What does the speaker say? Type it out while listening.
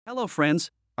Hello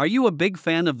friends, are you a big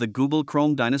fan of the Google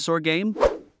Chrome Dinosaur Game?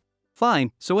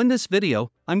 Fine, so in this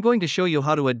video, I'm going to show you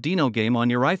how to add Dino Game on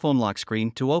your iPhone lock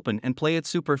screen to open and play it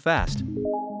super fast.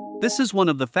 This is one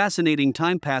of the fascinating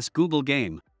Timepass Google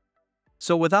game.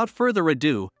 So without further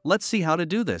ado, let's see how to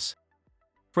do this.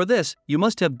 For this, you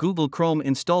must have Google Chrome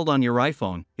installed on your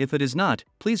iPhone. If it is not,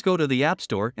 please go to the App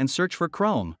Store and search for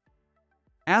Chrome.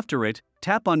 After it,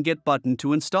 tap on Get button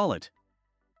to install it.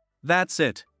 That's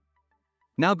it.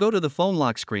 Now go to the phone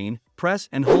lock screen, press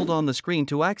and hold on the screen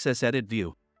to access Edit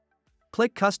View.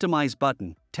 Click Customize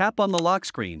button, tap on the lock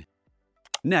screen.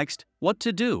 Next, what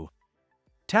to do?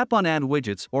 Tap on Add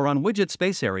Widgets or on Widget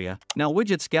Space Area. Now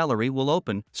Widgets Gallery will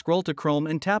open, scroll to Chrome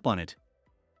and tap on it.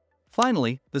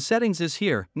 Finally, the settings is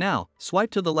here. Now, swipe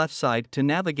to the left side to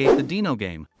navigate the Dino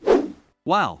game.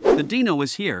 Wow, the Dino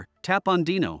is here, tap on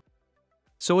Dino.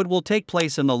 So it will take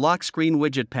place in the lock screen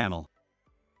widget panel.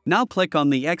 Now click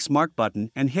on the X mark button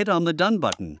and hit on the Done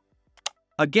button.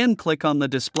 Again click on the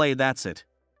display, that's it.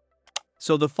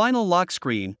 So the final lock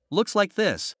screen looks like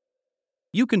this.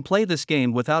 You can play this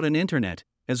game without an internet,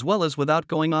 as well as without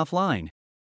going offline.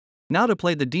 Now to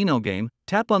play the Dino game,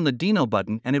 tap on the Dino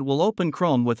button and it will open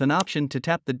Chrome with an option to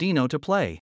tap the Dino to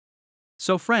play.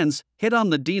 So friends, hit on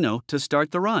the Dino to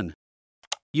start the run.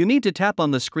 You need to tap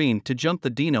on the screen to jump the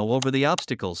Dino over the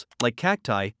obstacles, like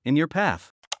cacti, in your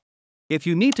path. If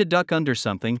you need to duck under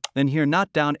something, then here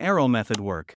not down arrow method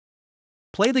work.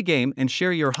 Play the game and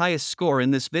share your highest score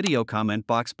in this video comment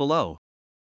box below.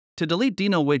 To delete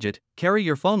Dino widget, carry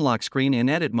your phone lock screen in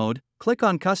edit mode, click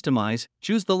on Customize,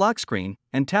 choose the lock screen,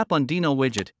 and tap on Dino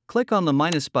widget, click on the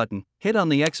minus button, hit on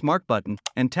the X mark button,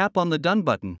 and tap on the Done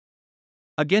button.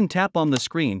 Again tap on the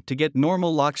screen to get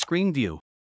normal lock screen view.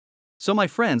 So my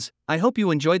friends, I hope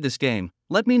you enjoyed this game.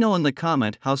 Let me know in the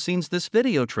comment how scenes this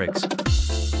video tricks.